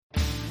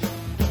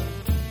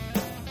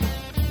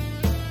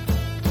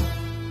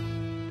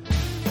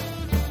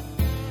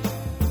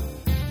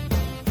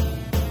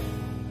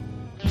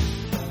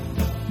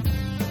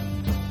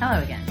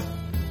Hello again.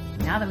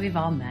 Now that we've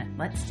all met,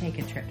 let's take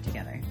a trip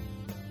together.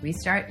 We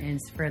start in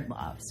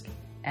Sverdlovsk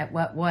at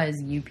what was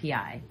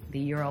UPI, the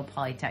Ural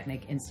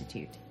Polytechnic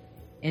Institute,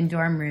 in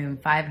dorm room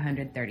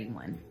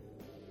 531.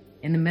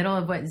 In the middle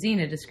of what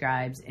Zina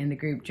describes in the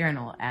group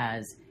journal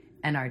as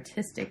an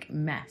artistic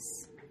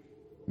mess.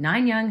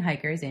 9 young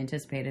hikers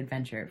anticipate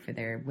adventure for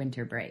their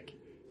winter break.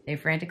 They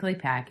frantically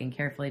pack and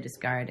carefully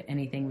discard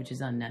anything which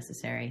is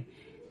unnecessary.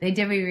 They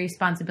divvy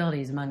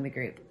responsibilities among the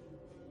group.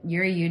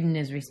 Yuri Yudin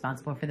is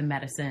responsible for the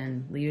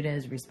medicine. Lyuda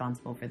is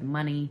responsible for the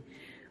money.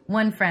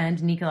 One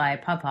friend, Nikolai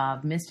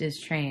Popov, missed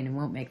his train and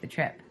won't make the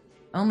trip.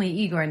 Only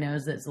Igor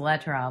knows that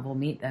Zeletarov will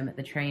meet them at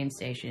the train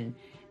station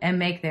and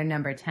make their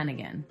number 10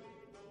 again.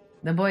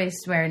 The boys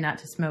swear not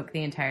to smoke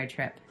the entire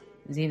trip.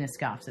 Zina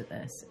scoffs at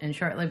this, and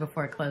shortly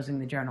before closing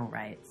the journal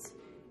writes,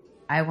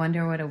 "I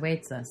wonder what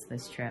awaits us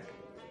this trip.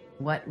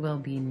 What will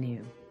be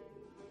new?"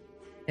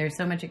 There's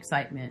so much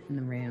excitement in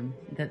the room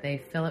that they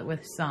fill it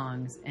with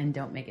songs and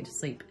don't make it to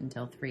sleep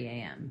until 3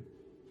 a.m.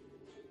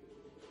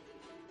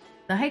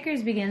 The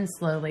hikers begin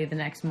slowly the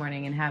next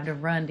morning and have to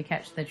run to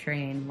catch the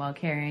train while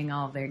carrying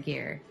all of their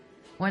gear.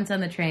 Once on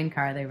the train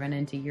car, they run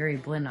into Yuri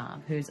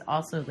Blinov, who's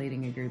also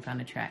leading a group on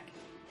a trek.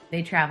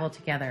 They travel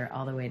together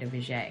all the way to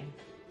Vizhay.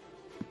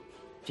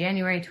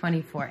 January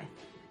 24th.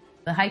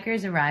 The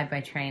hikers arrive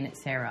by train at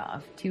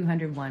Serov,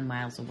 201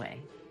 miles away.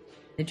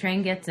 The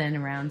train gets in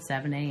around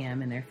 7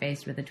 a.m. and they're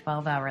faced with a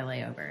 12-hour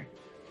layover.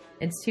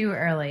 It's too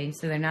early,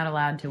 so they're not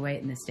allowed to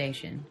wait in the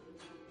station.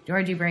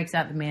 Georgie breaks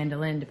out the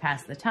mandolin to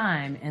pass the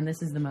time, and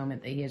this is the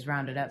moment that he is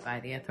rounded up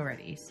by the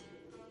authorities.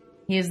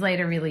 He is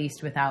later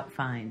released without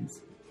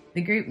fines.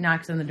 The group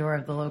knocks on the door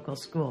of the local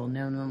school,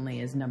 known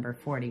only as number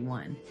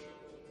 41.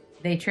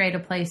 They trade a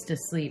place to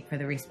sleep for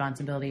the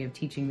responsibility of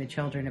teaching the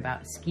children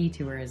about ski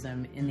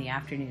tourism in the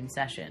afternoon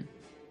session.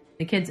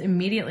 The kids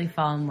immediately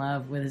fall in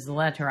love with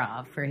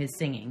Zeletarov for his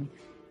singing,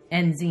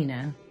 and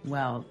Zina,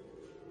 well,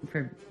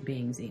 for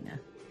being Zina.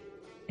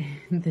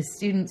 The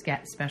students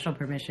get special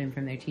permission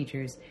from their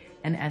teachers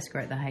and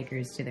escort the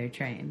hikers to their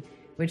train,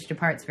 which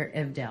departs for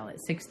Ivdel at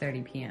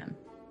 6:30 p.m.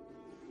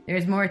 There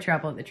is more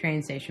trouble at the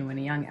train station when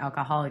a young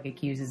alcoholic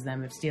accuses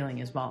them of stealing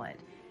his wallet,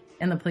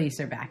 and the police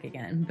are back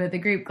again, but the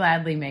group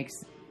gladly makes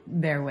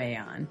their way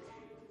on.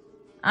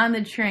 On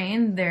the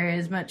train, there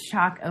is much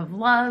talk of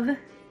love,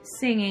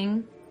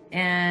 singing,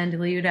 and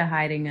Lyuda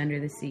hiding under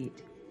the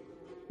seat.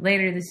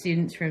 Later, the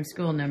students from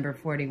school number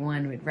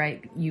 41 would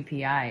write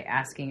UPI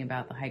asking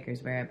about the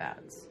hikers'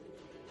 whereabouts.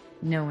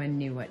 No one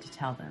knew what to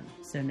tell them,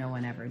 so no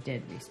one ever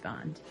did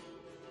respond.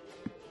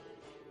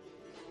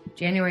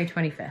 January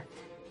 25th.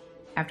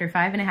 After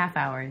 5.5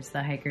 hours,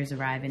 the hikers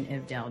arrive in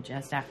Ivdel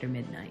just after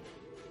midnight.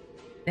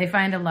 They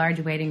find a large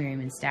waiting room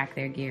and stack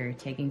their gear,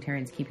 taking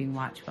turns keeping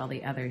watch while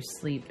the others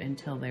sleep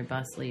until their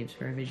bus leaves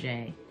for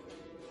Vizhay.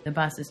 The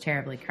bus is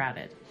terribly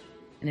crowded,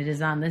 and it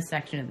is on this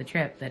section of the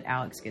trip that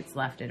Alex gets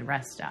left at a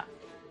rest stop.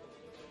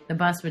 The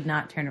bus would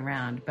not turn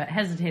around, but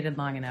hesitated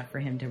long enough for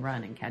him to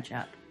run and catch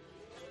up.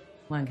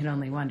 One can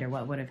only wonder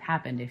what would have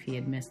happened if he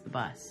had missed the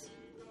bus,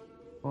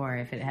 or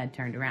if it had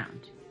turned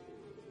around,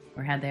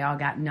 or had they all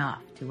gotten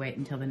off to wait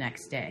until the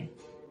next day.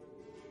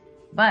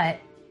 But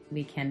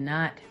we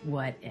cannot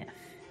what if.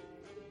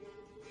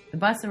 The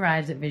bus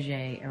arrives at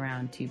Vizhay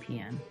around 2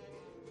 p.m.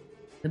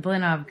 The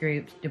Blinov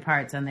group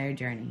departs on their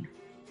journey,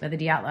 but the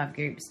Dyatlov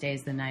group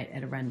stays the night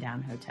at a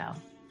rundown hotel.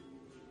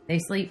 They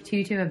sleep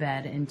 2 to a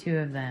bed, and 2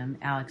 of them,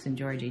 Alex and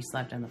Georgie,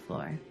 slept on the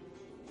floor.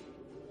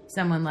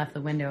 Someone left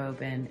the window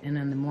open, and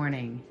in the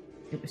morning,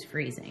 it was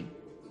freezing.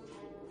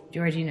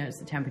 Georgie notes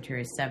the temperature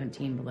is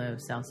 17 below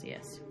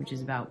Celsius, which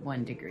is about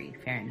 1 degree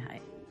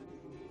Fahrenheit.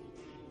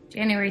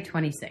 January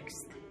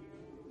 26th.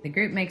 The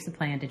group makes a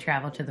plan to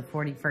travel to the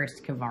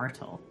 41st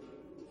Kvartal,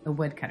 a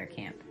woodcutter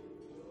camp.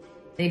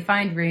 They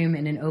find room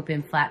in an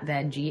open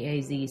flatbed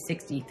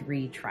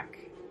GAZ-63 truck.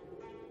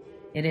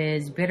 It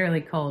is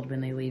bitterly cold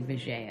when they leave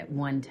Vizhay at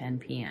 1:10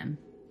 p.m.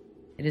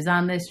 It is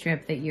on this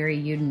trip that Yuri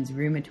Yudin's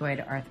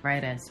rheumatoid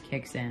arthritis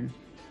kicks in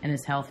and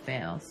his health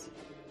fails.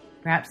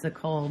 Perhaps the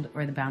cold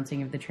or the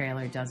bouncing of the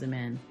trailer does him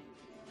in,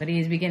 but he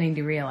is beginning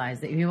to realize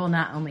that he will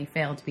not only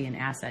fail to be an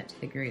asset to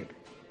the group,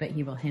 but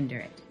he will hinder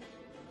it.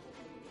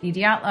 The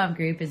Dyatlov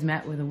group is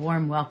met with a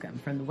warm welcome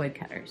from the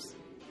woodcutters.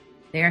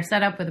 They are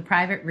set up with a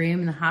private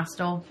room in the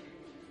hostel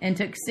and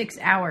took 6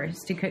 hours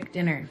to cook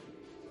dinner.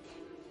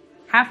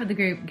 Half of the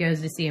group goes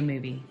to see a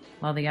movie,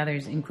 while the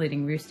others,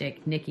 including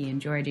Rustik, Nikki,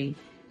 and Georgie,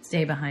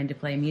 stay behind to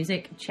play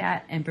music,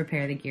 chat, and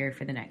prepare the gear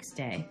for the next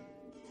day.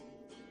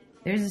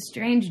 There's a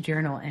strange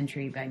journal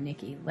entry by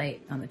Nikki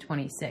late on the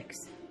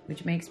 26th,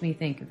 which makes me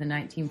think of the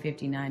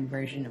 1959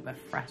 version of a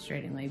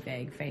frustratingly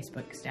vague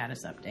Facebook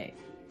status update.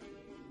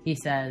 He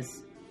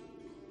says,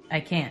 "I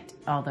can't,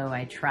 although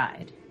I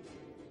tried."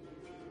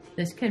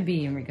 This could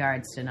be in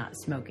regards to not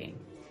smoking,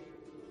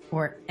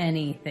 or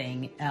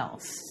anything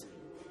else.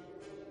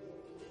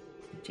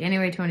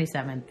 January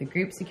 27th, the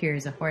group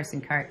secures a horse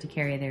and cart to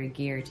carry their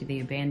gear to the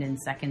abandoned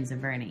Second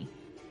Zaverny,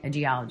 a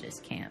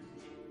geologist camp.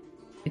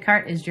 The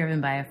cart is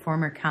driven by a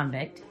former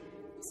convict,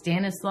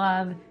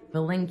 Stanislav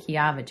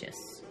Velinkievicius.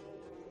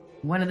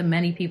 one of the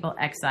many people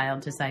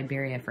exiled to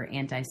Siberia for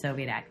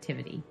anti-Soviet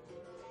activity.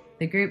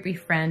 The group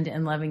befriend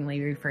and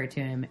lovingly refer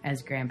to him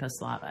as Grandpa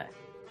Slava.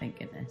 Thank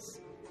goodness.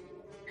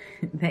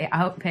 They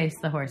outpace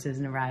the horses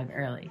and arrive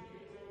early,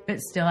 but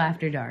still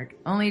after dark,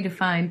 only to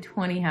find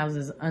 20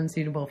 houses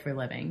unsuitable for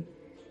living.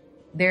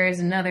 There is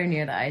another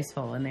near the ice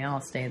hole, and they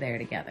all stay there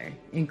together,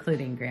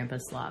 including Grandpa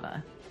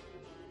Slava.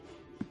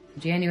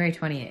 January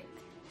 28th.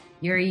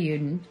 Yuri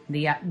Yudin,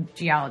 the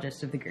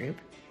geologist of the group,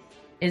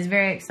 is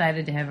very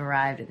excited to have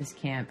arrived at this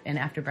camp, and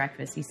after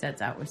breakfast he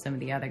sets out with some of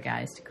the other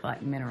guys to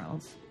collect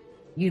minerals.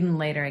 Yudin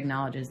later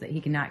acknowledges that he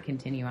cannot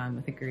continue on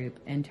with the group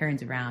and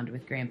turns around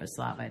with Grandpa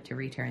Slava to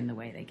return the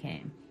way they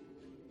came.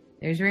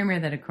 There's rumor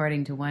that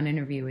according to one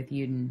interview with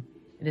Yudin,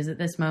 it is at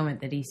this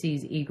moment that he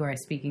sees Igor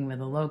speaking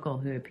with a local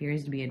who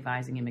appears to be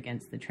advising him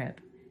against the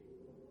trip.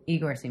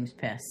 Igor seems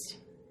pissed,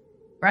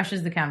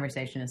 brushes the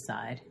conversation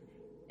aside,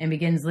 and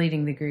begins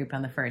leading the group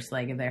on the first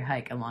leg of their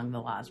hike along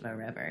the Lazva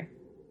River.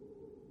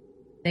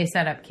 They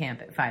set up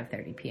camp at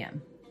 5:30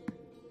 p.m.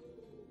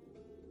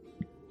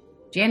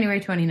 January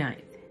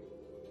 29th.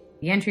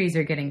 The entries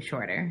are getting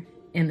shorter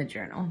in the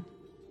journal.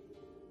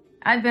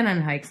 I've been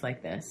on hikes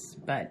like this,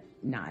 but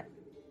not.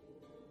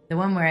 The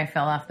one where I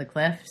fell off the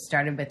cliff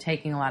started with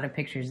taking a lot of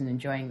pictures and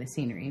enjoying the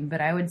scenery, but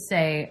I would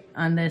say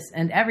on this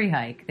and every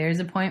hike,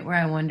 there's a point where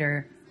I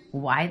wonder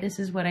why this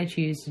is what I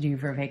choose to do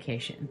for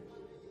vacation.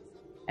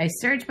 I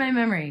search my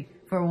memory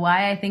for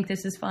why I think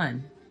this is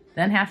fun,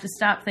 then have to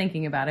stop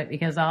thinking about it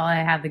because all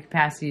I have the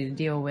capacity to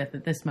deal with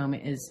at this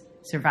moment is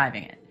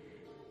surviving it.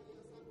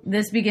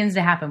 This begins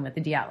to happen with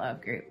the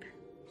Dyatlov group.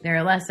 There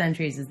are less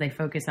entries as they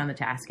focus on the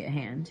task at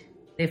hand.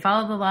 They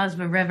follow the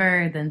Lazva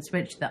River, then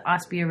switch to the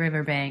Ospia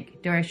River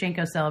bank.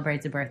 Doroshenko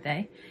celebrates a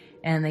birthday,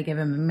 and they give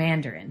him a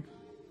mandarin.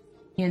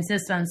 He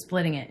insists on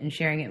splitting it and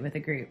sharing it with the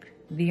group.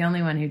 The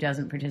only one who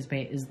doesn't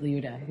participate is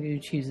Lyuda, who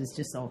chooses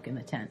to sulk in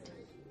the tent.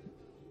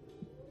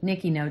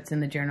 Nikki notes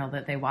in the journal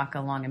that they walk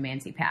along a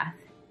Mansi path.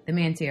 The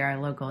Mansi are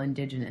a local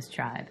indigenous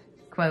tribe.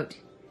 Quote,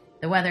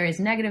 "The weather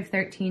is negative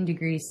 13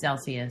 degrees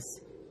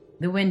Celsius.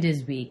 The wind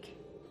is weak.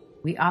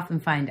 We often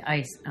find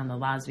ice on the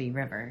Lazvi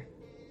River.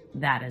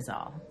 That is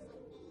all."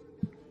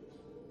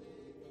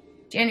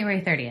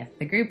 January 30th.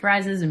 The group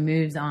rises and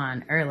moves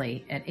on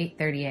early at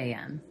 8:30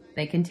 a.m.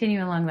 They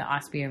continue along the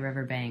Ospia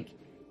River bank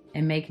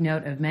and make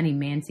note of many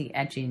Mansi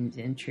etchings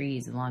in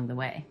trees along the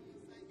way.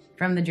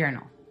 From the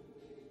journal.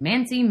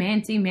 Mansi,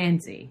 Mansi,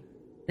 Mansi.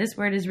 This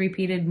word is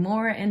repeated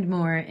more and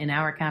more in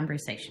our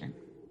conversation.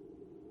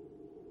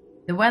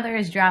 The weather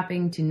is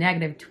dropping to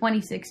negative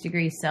 26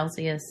 degrees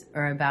Celsius,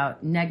 or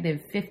about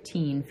negative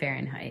 15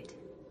 Fahrenheit.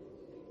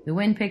 The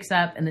wind picks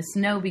up and the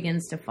snow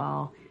begins to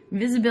fall.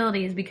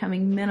 Visibility is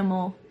becoming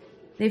minimal.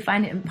 They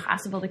find it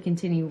impossible to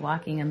continue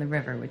walking on the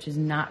river, which is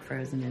not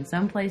frozen in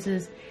some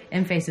places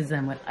and faces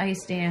them with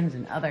ice dams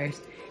in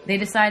others. They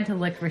decide to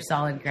look for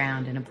solid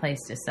ground and a place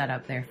to set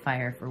up their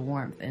fire for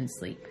warmth and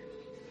sleep.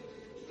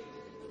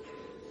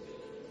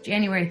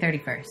 January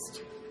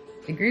 31st.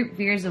 The group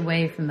veers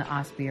away from the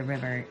Ospia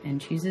River and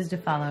chooses to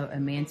follow a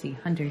Mansi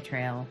hunter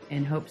trail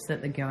in hopes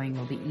that the going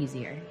will be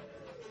easier.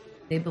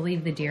 They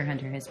believe the deer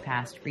hunter has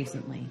passed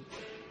recently,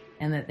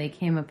 and that they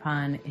came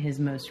upon his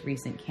most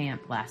recent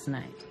camp last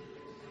night.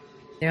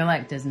 Their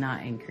luck does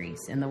not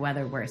increase, and the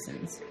weather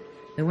worsens.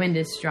 The wind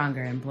is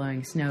stronger and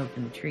blowing snow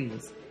from the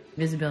trees.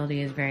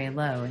 Visibility is very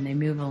low, and they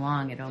move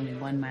along at only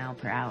 1 mile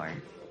per hour.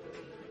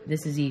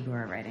 This is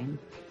Igor writing.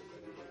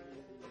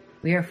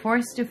 We are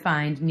forced to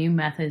find new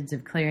methods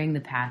of clearing the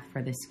path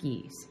for the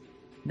skis.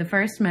 The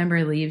first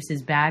member leaves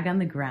his bag on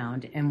the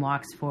ground and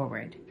walks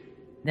forward.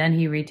 Then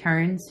he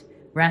returns,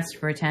 rests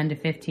for 10 to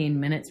 15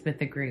 minutes with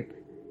the group.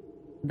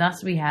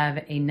 Thus we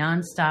have a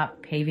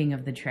non-stop paving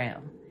of the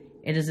trail.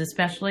 It is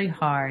especially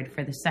hard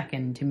for the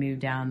second to move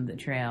down the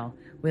trail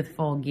with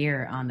full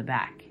gear on the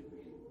back.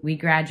 We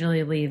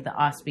gradually leave the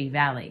Ospie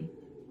Valley.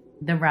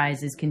 The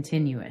rise is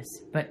continuous,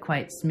 but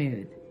quite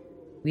smooth.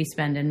 We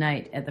spend a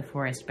night at the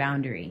forest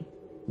boundary.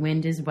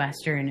 Wind is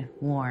western,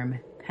 warm,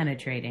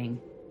 penetrating.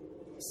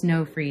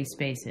 Snow-free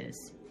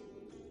spaces.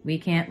 We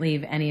can't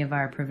leave any of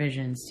our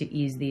provisions to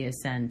ease the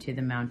ascent to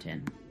the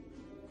mountain.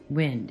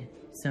 Wind,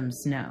 some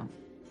snow.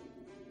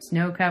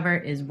 Snow cover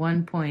is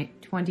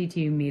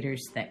 1.22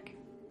 meters thick.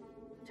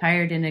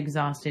 Tired and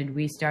exhausted,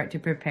 we start to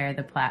prepare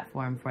the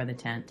platform for the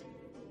tent.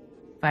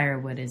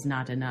 Firewood is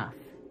not enough.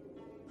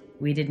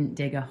 We didn't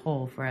dig a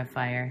hole for a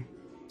fire.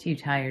 Too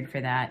tired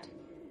for that.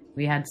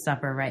 We had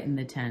supper right in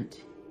the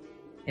tent.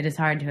 It is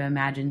hard to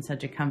imagine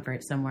such a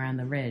comfort somewhere on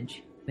the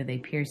ridge, with a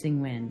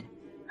piercing wind,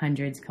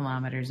 hundreds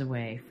kilometers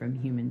away from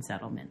human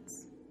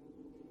settlements.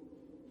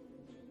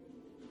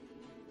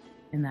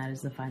 And that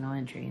is the final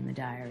entry in the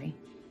diary.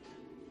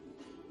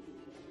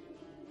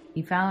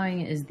 The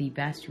following is the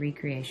best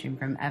recreation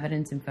from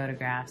evidence and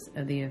photographs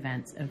of the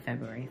events of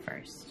February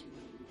 1st.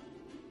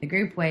 The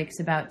group wakes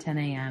about 10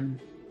 a.m.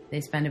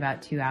 They spend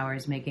about 2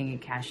 hours making a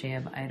cache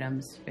of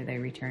items for their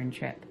return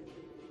trip.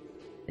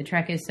 The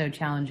trek is so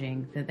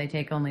challenging that they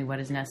take only what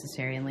is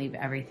necessary and leave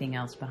everything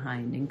else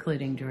behind,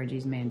 including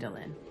Georgie's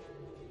mandolin.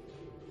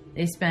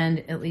 They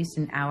spend at least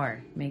an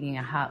hour making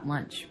a hot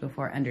lunch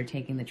before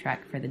undertaking the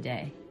trek for the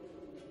day.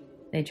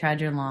 They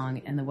trudge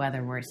along and the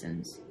weather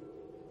worsens.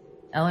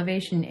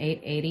 Elevation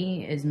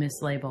 880 is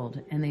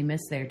mislabeled and they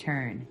miss their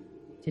turn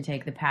to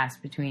take the pass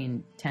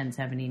between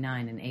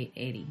 1079 and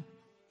 880.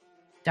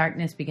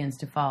 Darkness begins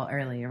to fall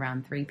early,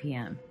 around 3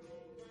 p.m.,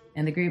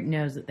 and the group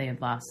knows that they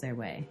have lost their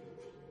way.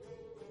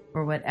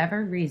 For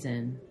whatever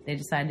reason, they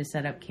decide to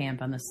set up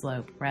camp on the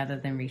slope rather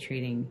than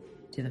retreating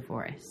to the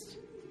forest.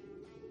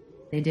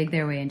 They dig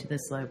their way into the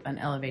slope on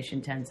elevation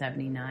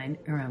 1079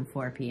 around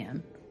 4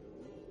 p.m.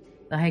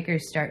 The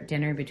hikers start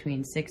dinner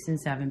between 6 and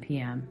 7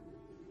 p.m.,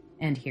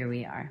 and here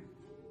we are.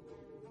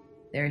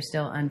 There are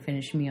still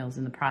unfinished meals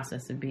in the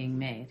process of being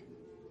made,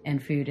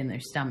 and food in their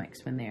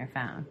stomachs when they are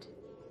found.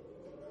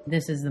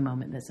 This is the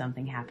moment that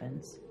something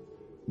happens.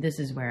 This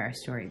is where our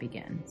story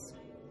begins.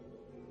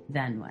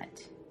 Then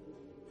what?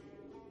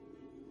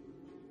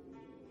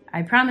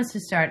 I promised to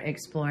start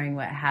exploring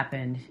what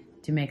happened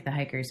to make the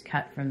hikers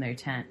cut from their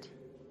tent.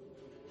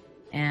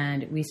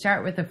 And we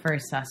start with the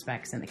first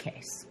suspects in the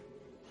case,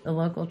 the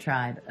local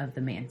tribe of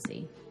the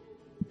Mansi.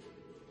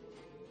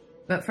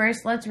 But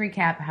first, let's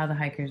recap how the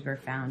hikers were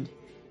found.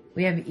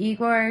 We have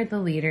Igor, the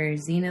leader,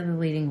 Zina, the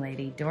leading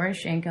lady,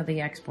 Doroshenko,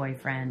 the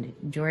ex-boyfriend,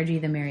 Georgie,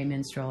 the merry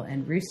minstrel,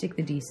 and Rustic,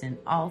 the decent,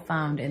 all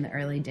found in the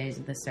early days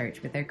of the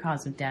search with their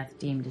cause of death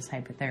deemed as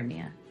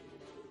hypothermia.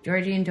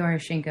 Georgie and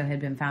Doroshenko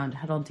had been found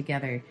huddled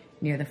together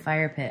near the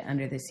fire pit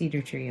under the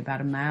cedar tree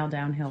about a mile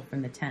downhill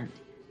from the tent.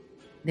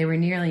 They were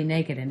nearly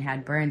naked and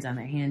had burns on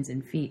their hands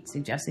and feet,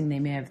 suggesting they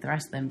may have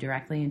thrust them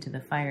directly into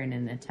the fire in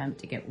an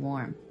attempt to get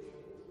warm.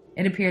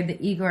 It appeared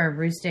that Igor,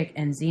 Rustic,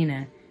 and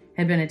Zina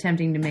had been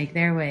attempting to make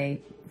their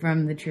way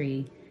from the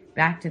tree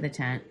back to the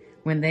tent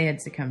when they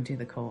had succumbed to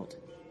the cold.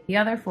 The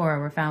other four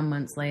were found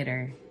months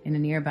later in a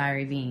nearby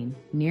ravine,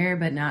 near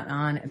but not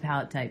on a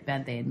pallet-type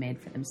bed they had made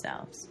for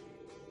themselves.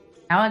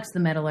 Alex, the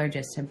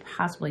metallurgist, had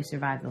possibly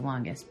survived the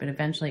longest, but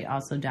eventually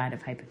also died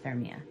of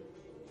hypothermia.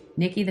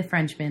 Nicky, the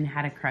Frenchman,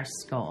 had a crushed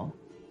skull.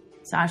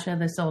 Sasha,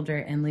 the soldier,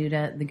 and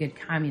Luda, the good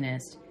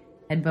communist,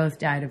 had both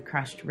died of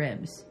crushed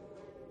ribs.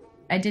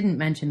 I didn't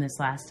mention this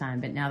last time,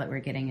 but now that we're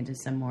getting into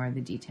some more of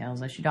the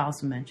details, I should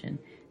also mention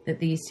that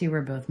these two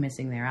were both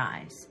missing their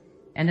eyes.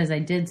 And as I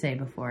did say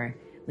before,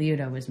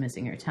 Luda was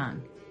missing her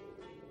tongue.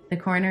 The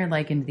coroner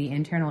likened the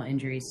internal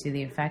injuries to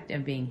the effect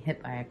of being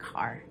hit by a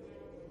car,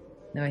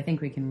 though I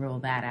think we can rule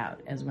that out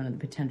as one of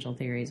the potential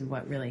theories of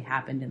what really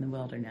happened in the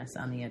wilderness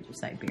on the edge of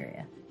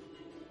Siberia.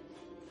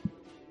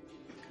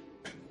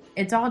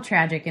 It's all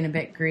tragic and a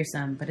bit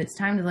gruesome, but it's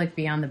time to look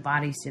beyond the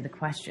bodies to the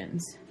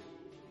questions.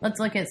 Let's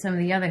look at some of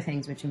the other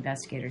things which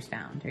investigators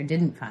found, or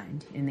didn't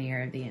find, in the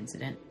year of the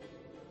incident.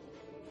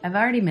 I've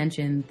already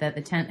mentioned that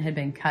the tent had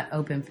been cut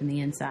open from the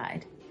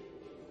inside.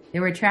 There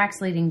were tracks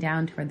leading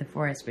down toward the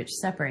forest which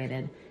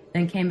separated,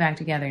 then came back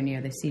together near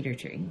the cedar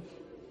tree.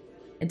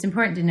 It's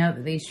important to note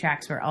that these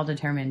tracks were all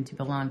determined to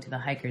belong to the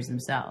hikers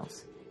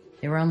themselves.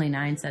 There were only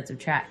 9 sets of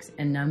tracks,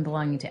 and none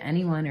belonging to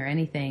anyone or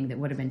anything that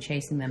would have been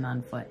chasing them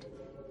on foot.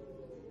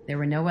 There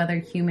were no other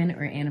human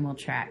or animal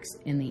tracks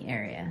in the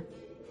area.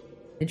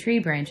 The tree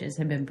branches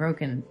had been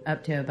broken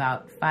up to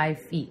about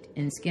 5 feet,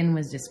 and skin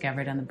was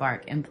discovered on the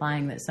bark,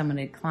 implying that someone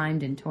had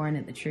climbed and torn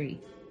at the tree.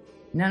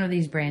 None of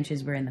these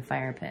branches were in the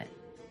fire pit.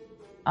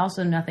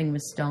 Also, nothing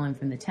was stolen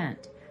from the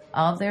tent.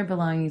 All of their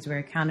belongings were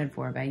accounted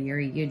for by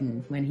Yuri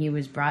Yudin when he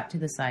was brought to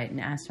the site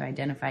and asked to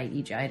identify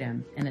each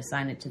item and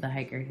assign it to the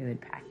hiker who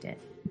had packed it.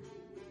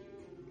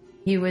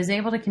 He was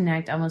able to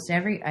connect almost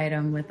every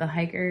item with the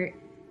hiker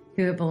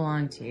who it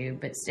belonged to,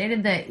 but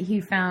stated that he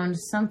found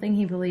something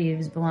he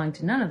believes belonged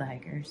to none of the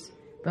hikers,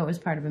 but was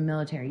part of a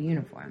military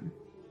uniform.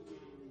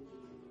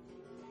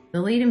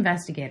 The lead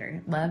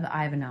investigator, Lev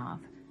Ivanov,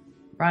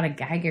 brought a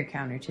Geiger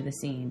counter to the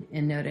scene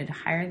and noted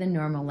higher than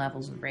normal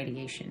levels of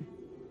radiation.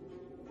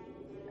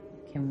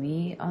 Can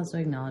we also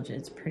acknowledge that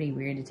it's pretty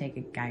weird to take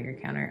a Geiger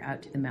counter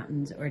out to the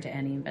mountains or to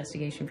any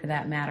investigation for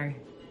that matter?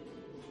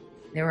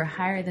 There were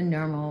higher than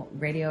normal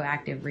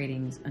radioactive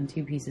readings on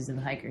 2 pieces of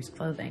the hiker's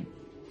clothing.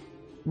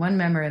 One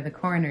member of the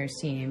coroner's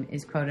team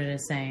is quoted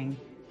as saying,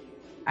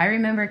 "I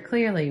remember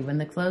clearly when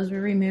the clothes were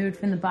removed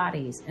from the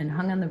bodies and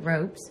hung on the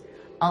ropes,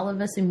 all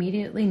of us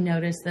immediately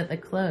noticed that the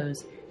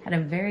clothes had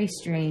a very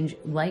strange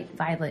light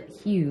violet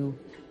hue,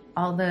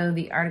 although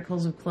the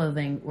articles of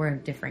clothing were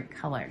of different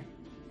color."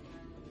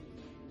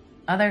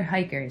 Other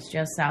hikers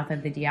just south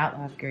of the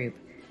Dyatlov group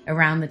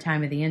around the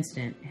time of the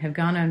incident have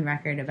gone on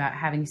record about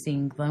having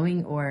seen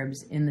glowing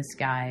orbs in the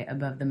sky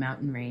above the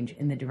mountain range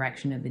in the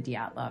direction of the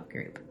Dyatlov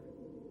group.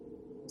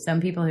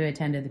 Some people who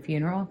attended the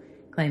funeral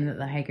claim that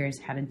the hikers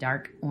had a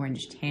dark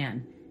orange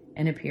tan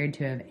and appeared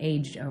to have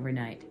aged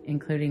overnight,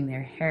 including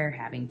their hair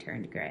having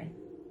turned gray.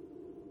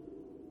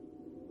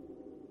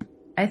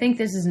 I think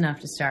this is enough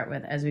to start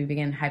with as we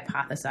begin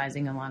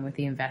hypothesizing along with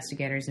the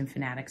investigators and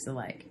fanatics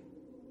alike.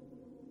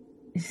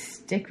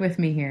 Stick with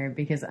me here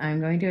because I'm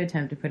going to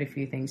attempt to put a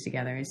few things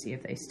together and see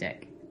if they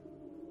stick.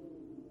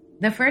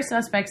 The first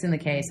suspects in the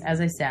case,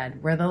 as I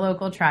said, were the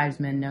local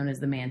tribesmen known as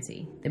the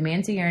Mansi. The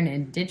Mansi are an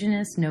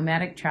indigenous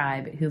nomadic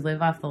tribe who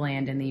live off the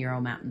land in the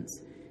Ural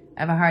Mountains.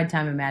 I have a hard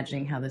time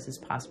imagining how this is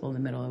possible in the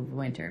middle of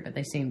winter, but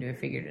they seem to have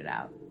figured it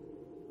out.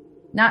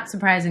 Not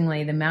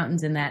surprisingly, the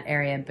mountains in that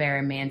area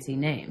bear Mansi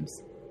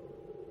names.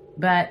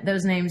 But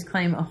those names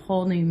claim a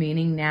whole new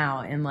meaning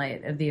now in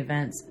light of the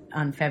events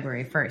on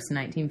February 1st,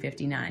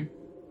 1959.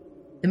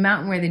 The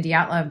mountain where the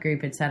Dyatlov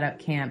group had set up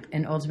camp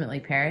and ultimately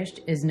perished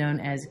is known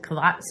as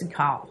Kalat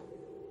Sakal.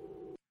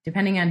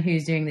 Depending on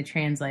who's doing the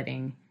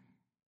translating,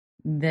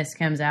 this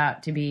comes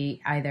out to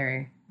be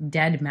either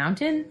Dead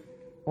Mountain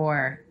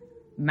or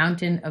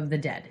Mountain of the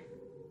Dead.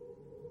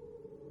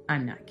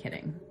 I'm not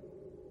kidding.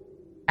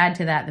 Add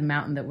to that the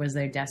mountain that was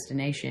their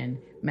destination,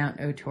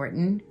 Mount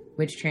O'Torton,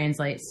 which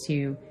translates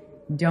to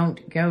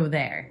 "don't go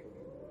there."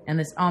 And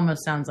this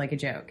almost sounds like a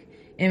joke.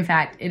 In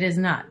fact, it is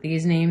not.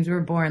 These names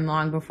were born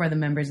long before the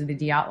members of the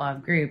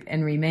Dyatlov group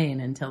and remain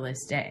until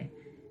this day.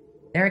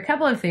 There are a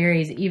couple of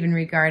theories even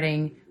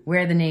regarding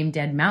where the name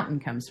Dead Mountain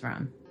comes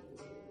from.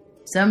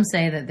 Some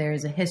say that there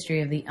is a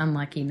history of the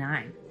Unlucky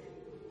Nine.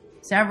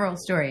 Several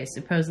stories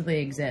supposedly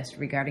exist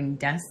regarding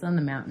deaths on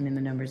the mountain in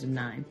the numbers of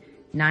 9.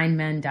 9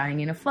 men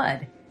dying in a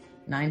flood.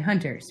 9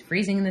 hunters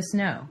freezing in the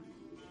snow.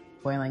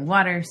 Boiling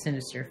water,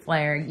 sinister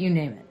flare, you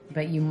name it,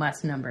 but you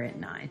must number it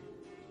 9.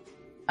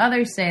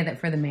 Others say that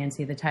for the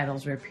Mansi, the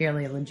titles were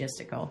purely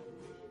logistical.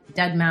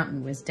 Dead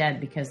Mountain was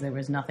dead because there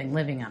was nothing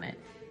living on it,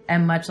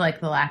 and much like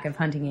the lack of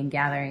hunting and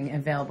gathering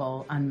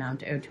available on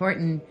Mount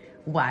O'Torton,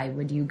 why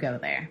would you go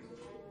there?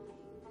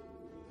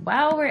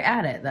 While we're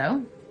at it,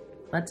 though,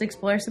 let's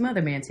explore some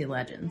other Mansi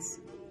legends.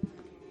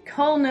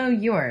 Kol No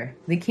Yor,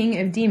 the king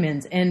of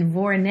demons, and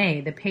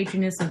Vorne, the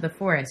patroness of the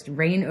forest,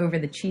 reign over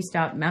the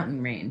Chistop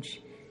mountain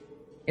range.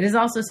 It is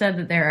also said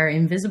that there are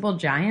invisible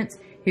giants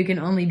who can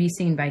only be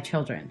seen by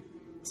children.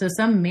 So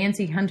some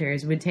Mansi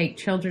hunters would take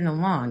children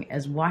along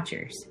as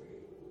watchers.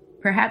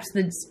 Perhaps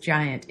this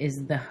giant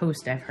is the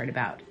host I've heard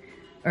about.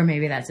 Or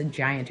maybe that's a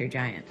giant,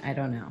 I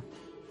don't know.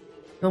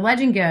 The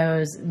legend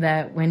goes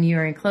that when you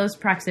are in close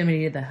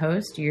proximity to the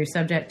host, you're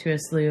subject to a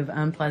slew of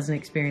unpleasant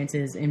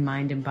experiences in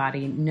mind and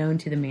body known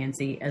to the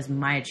Mansi as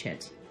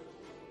Mayachit.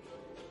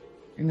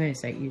 I'm going to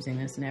start using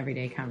this in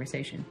everyday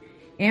conversation.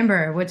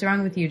 Amber, what's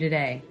wrong with you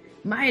today?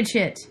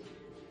 Mayachit!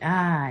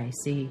 Ah, I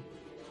see.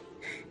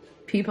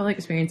 People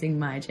experiencing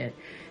Mayachit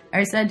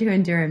are said to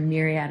endure a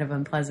myriad of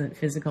unpleasant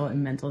physical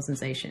and mental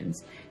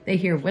sensations. They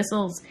hear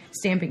whistles,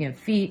 stamping of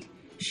feet,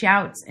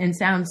 shouts, and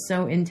sounds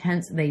so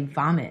intense they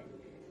vomit.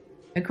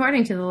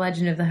 According to the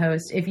legend of the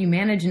host, if you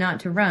manage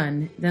not to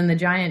run, then the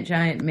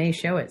giant may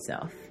show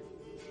itself.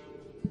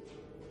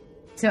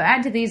 So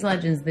add to these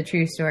legends the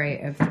true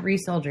story of 3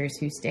 soldiers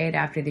who stayed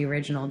after the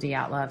original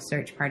Dyatlov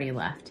search party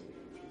left,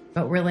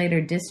 but were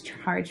later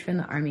discharged from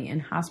the army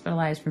and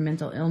hospitalized for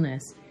mental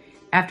illness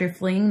after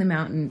fleeing the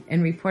mountain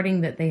and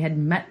reporting that they had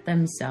met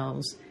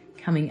themselves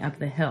coming up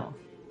the hill.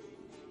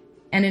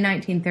 And in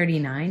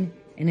 1939,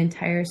 an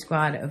entire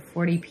squad of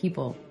 40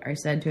 people are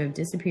said to have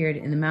disappeared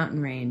in the mountain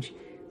range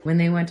when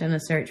they went on a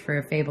search for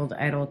a fabled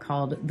idol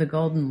called the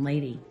Golden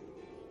Lady.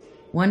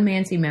 One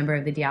Mansi member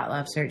of the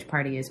Dyatlov search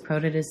party is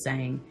quoted as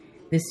saying,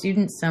 "The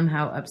students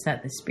somehow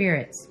upset the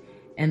spirits,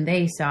 and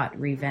they sought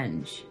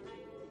revenge."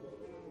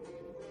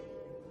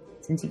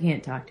 Since you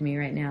can't talk to me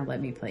right now,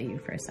 let me play you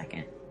for a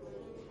second.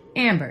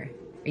 Amber,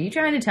 are you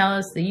trying to tell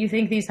us that you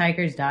think these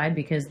hikers died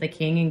because the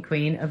king and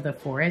queen of the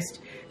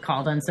forest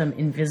called on some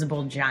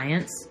invisible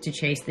giants to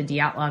chase the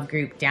Dyatlov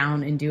group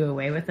down and do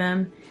away with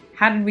them?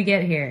 How did we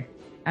get here?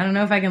 I don't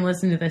know if I can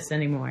listen to this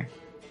anymore.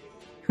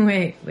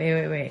 Wait.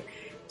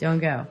 Don't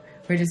go.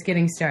 We're just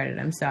getting started.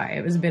 I'm sorry.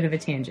 It was a bit of a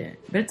tangent.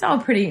 But it's all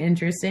pretty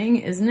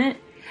interesting, isn't it?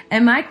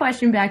 And my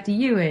question back to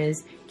you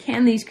is,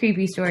 can these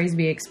creepy stories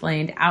be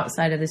explained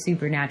outside of the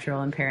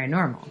supernatural and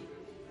paranormal?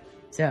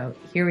 So,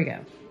 here we go.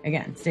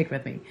 Again, stick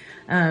with me.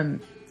 And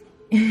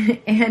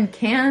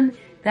can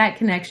that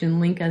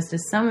connection link us to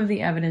some of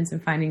the evidence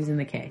and findings in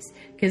the case?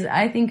 Because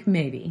I think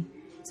maybe.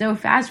 So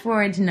fast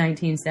forward to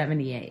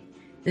 1978.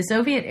 The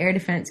Soviet Air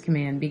Defense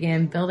Command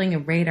began building a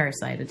radar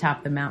site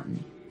atop the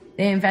mountain.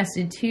 They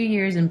invested 2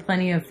 years and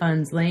plenty of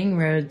funds laying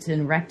roads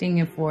and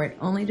erecting a fort,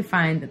 only to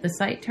find that the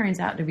site turns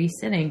out to be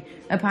sitting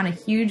upon a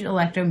huge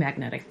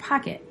electromagnetic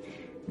pocket.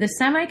 The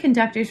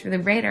semiconductors for the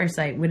radar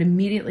site would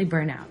immediately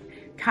burn out.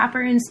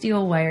 Copper and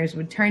steel wires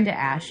would turn to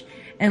ash,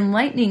 and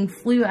lightning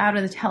flew out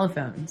of the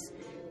telephones.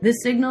 The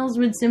signals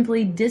would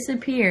simply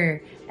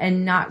disappear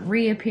and not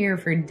reappear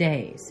for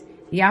days.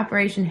 The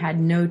operation had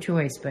no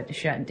choice but to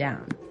shut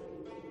down.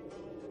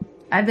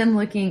 I've been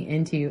looking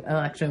into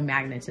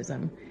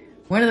electromagnetism.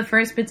 One of the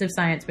first bits of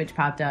science which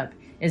popped up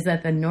is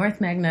that the North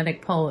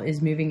Magnetic Pole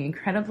is moving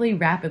incredibly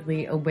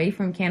rapidly away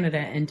from Canada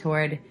and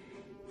toward,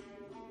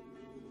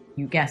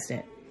 you guessed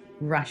it,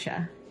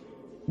 Russia.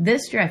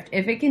 This drift,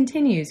 if it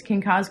continues,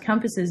 can cause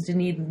compasses to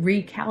need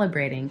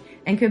recalibrating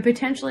and could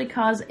potentially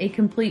cause a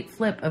complete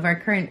flip of our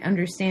current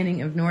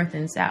understanding of north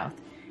and south.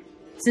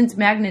 Since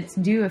magnets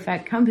do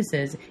affect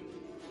compasses,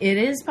 it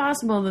is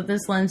possible that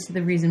this lends to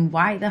the reason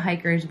why the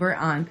hikers were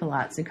on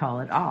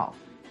Kalatsakal at all.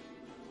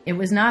 It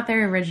was not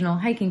their original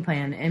hiking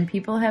plan, and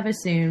people have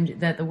assumed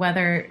that the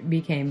weather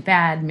became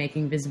bad,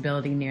 making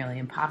visibility nearly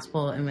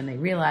impossible, and when they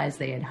realized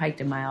they had hiked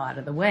a mile out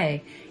of the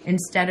way,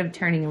 instead of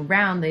turning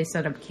around, they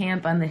set up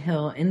camp on the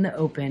hill in the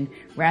open,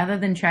 rather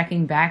than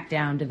trekking back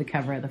down to the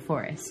cover of the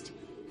forest.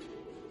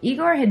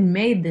 Igor had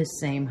made this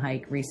same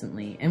hike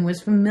recently, and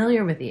was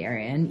familiar with the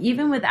area, and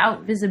even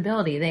without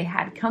visibility, they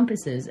had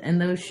compasses, and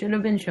those should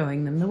have been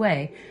showing them the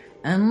way,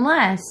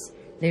 unless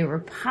they were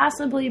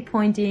possibly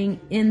pointing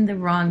in the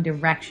wrong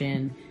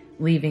direction,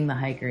 leaving the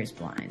hikers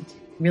blind.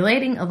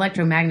 Relating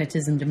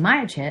electromagnetism to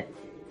Mayachit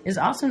is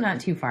also not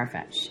too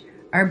far-fetched.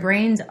 Our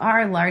brains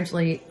are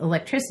largely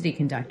electricity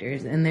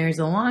conductors, and there's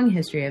a long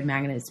history of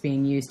magnets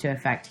being used to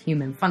affect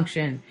human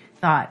function,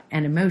 thought,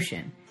 and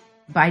emotion.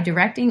 By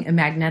directing a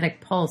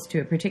magnetic pulse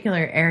to a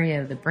particular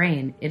area of the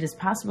brain, it is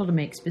possible to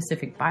make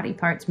specific body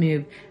parts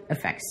move,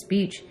 affect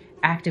speech,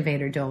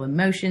 activate or dull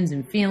emotions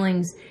and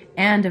feelings,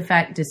 and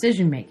affect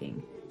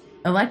decision-making.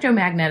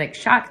 Electromagnetic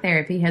shock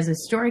therapy has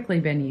historically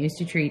been used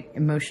to treat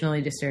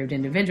emotionally disturbed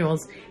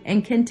individuals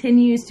and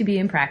continues to be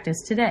in practice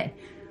today.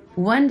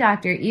 One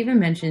doctor even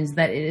mentions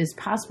that it is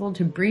possible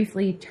to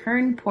briefly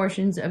turn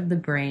portions of the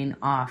brain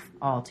off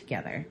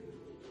altogether.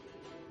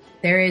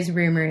 There is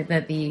rumor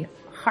that the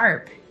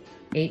HAARP,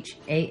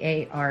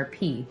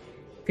 H-A-A-R-P,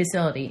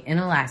 facility in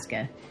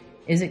Alaska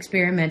is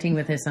experimenting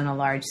with this on a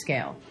large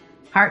scale.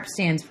 HAARP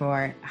stands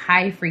for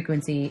High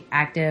Frequency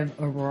Active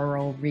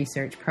Auroral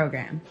Research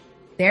Program.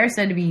 They are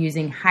said to be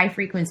using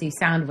high-frequency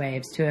sound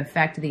waves to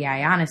affect the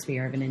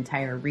ionosphere of an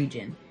entire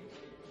region.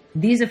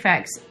 These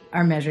effects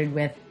are measured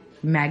with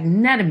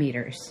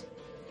magnetometers.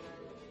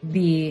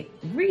 The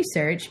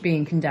research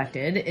being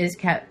conducted is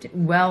kept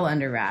well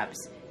under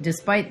wraps,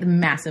 despite the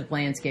massive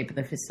landscape of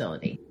the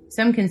facility.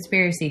 Some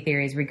conspiracy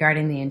theories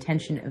regarding the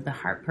intention of the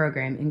HAARP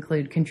program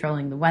include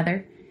controlling the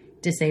weather,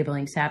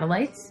 disabling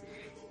satellites,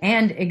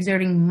 and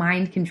exerting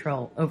mind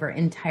control over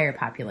entire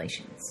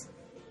populations.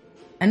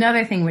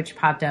 Another thing which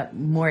popped up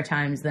more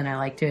times than I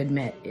like to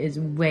admit is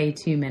way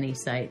too many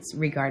sites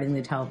regarding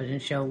the television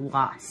show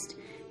Lost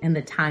and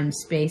the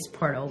time-space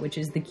portal, which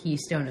is the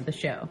keystone of the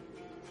show.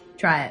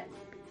 Try it.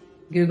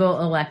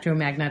 Google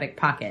electromagnetic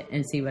pocket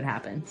and see what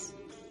happens.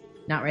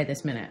 Not right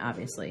this minute,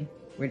 obviously.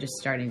 We're just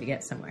starting to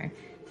get somewhere.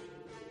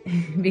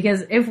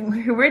 Because if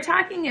we're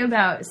talking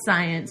about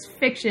science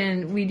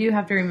fiction, we do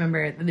have to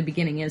remember that the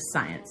beginning is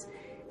science.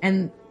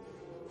 And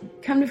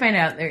come to find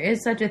out, there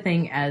is such a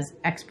thing as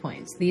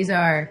X-points. These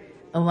are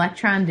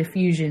electron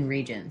diffusion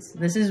regions.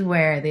 This is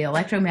where the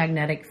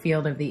electromagnetic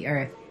field of the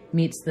Earth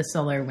meets the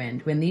solar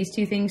wind. When these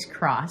two things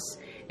cross,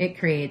 it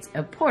creates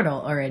a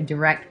portal or a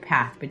direct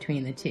path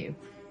between the two,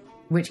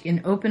 which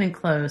can open and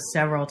close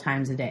several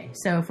times a day.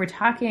 So if we're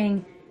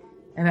talking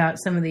about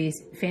some of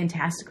these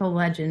fantastical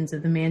legends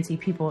of the Mansi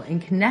people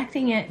and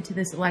connecting it to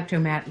this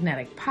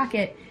electromagnetic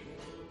pocket,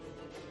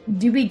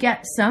 do we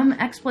get some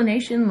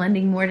explanation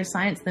lending more to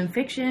science than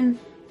fiction?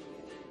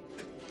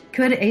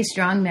 Could a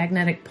strong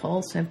magnetic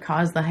pulse have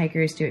caused the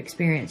hikers to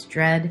experience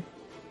dread,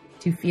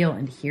 to feel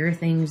and hear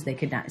things they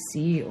could not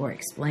see or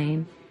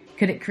explain?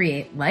 Could it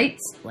create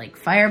lights like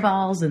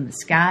fireballs in the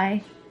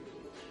sky?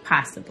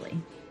 Possibly.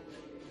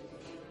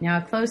 Now,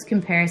 a close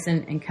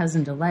comparison and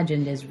cousin to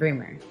legend is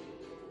rumor.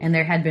 And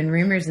there had been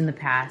rumors in the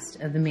past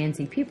of the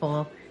Mansi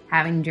people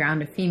having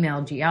drowned a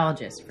female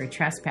geologist for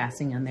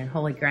trespassing on their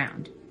holy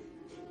ground.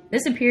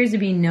 This appears to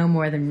be no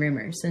more than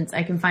rumor, since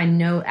I can find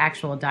no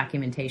actual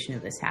documentation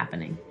of this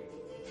happening.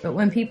 But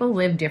when people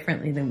live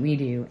differently than we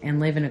do, and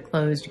live in a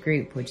closed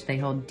group which they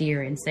hold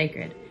dear and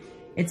sacred,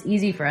 it's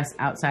easy for us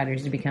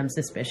outsiders to become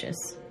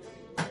suspicious.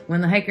 When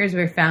the hikers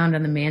were found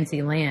on the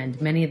Mansi land,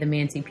 many of the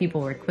Mansi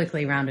people were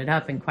quickly rounded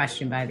up and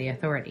questioned by the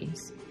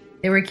authorities.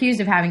 They were accused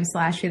of having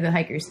slashed through the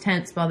hikers'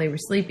 tents while they were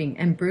sleeping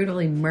and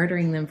brutally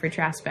murdering them for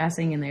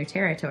trespassing in their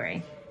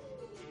territory.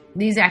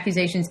 These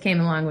accusations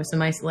came along with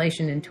some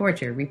isolation and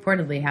torture,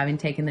 reportedly having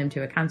taken them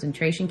to a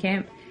concentration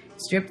camp,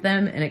 stripped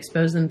them, and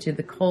exposed them to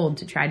the cold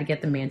to try to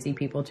get the Mansi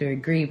people to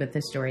agree with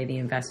the story the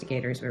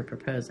investigators were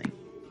proposing.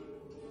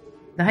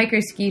 The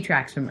hikers' ski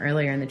tracks from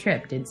earlier in the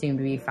trip did seem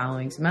to be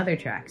following some other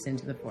tracks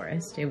into the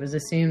forest. It was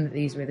assumed that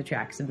these were the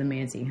tracks of the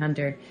Mansi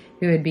hunter,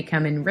 who had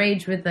become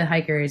enraged with the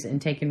hikers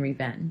and taken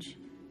revenge.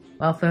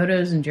 While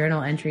photos and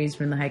journal entries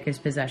from the hikers'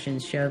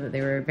 possessions show that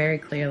they were very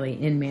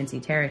clearly in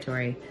Mansi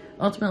territory,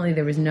 ultimately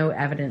there was no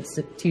evidence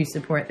to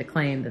support the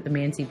claim that the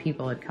Mansi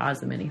people had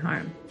caused them any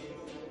harm.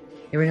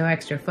 There were no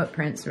extra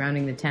footprints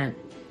surrounding the tent.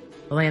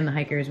 The land the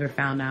hikers were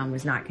found on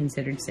was not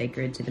considered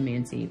sacred to the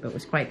Mansi, but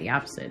was quite the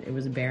opposite. It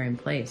was a barren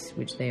place,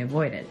 which they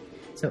avoided.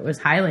 So it was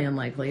highly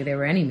unlikely there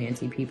were any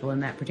Mansi people in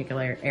that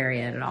particular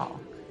area at all.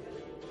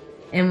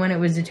 And when it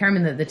was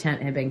determined that the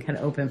tent had been cut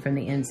open from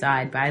the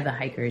inside by the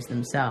hikers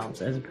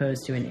themselves, as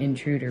opposed to an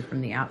intruder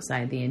from the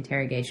outside, the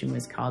interrogation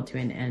was called to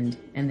an end,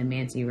 and the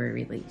Mansi were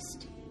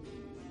released.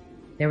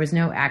 There was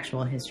no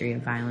actual history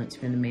of violence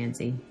for the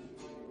Mansi,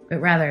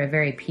 but rather a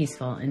very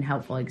peaceful and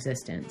helpful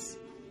existence.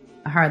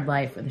 a hard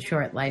life with a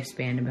short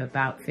lifespan of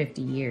about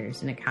 50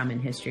 years and a common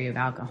history of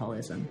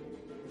alcoholism.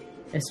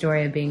 A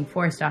story of being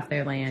forced off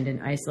their land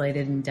and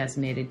isolated in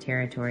designated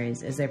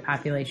territories as their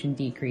population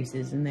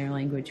decreases and their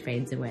language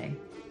fades away.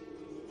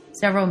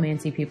 Several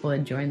Mansi people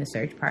had joined the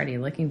search party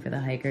looking for the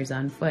hikers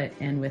on foot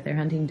and with their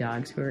hunting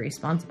dogs who were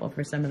responsible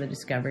for some of the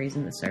discoveries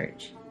in the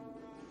search.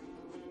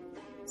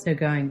 So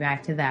going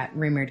back to that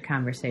rumored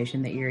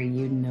conversation that Yuri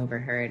Yudin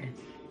overheard,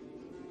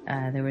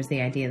 there was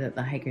the idea that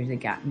the hikers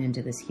had gotten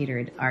into this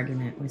heated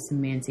argument with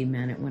some Mansi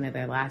men at one of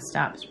their last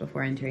stops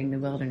before entering the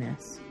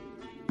wilderness.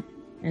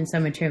 And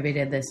some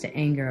attributed this to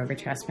anger over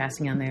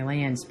trespassing on their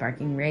land,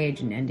 sparking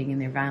rage and ending in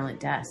their violent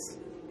deaths.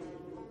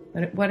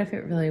 But what if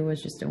it really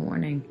was just a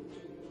warning?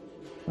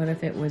 What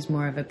if it was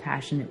more of a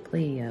passionate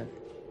plea of,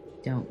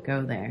 don't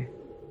go there?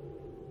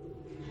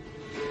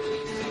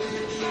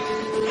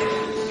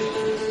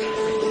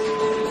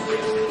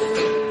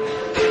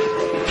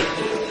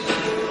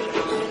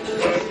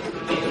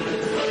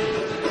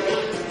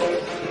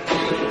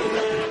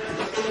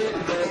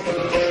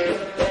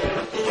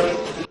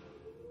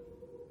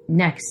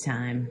 Next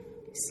time,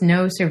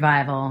 snow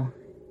survival,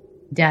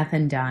 death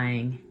and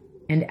dying,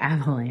 and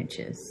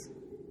avalanches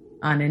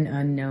on an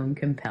unknown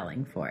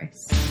compelling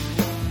force.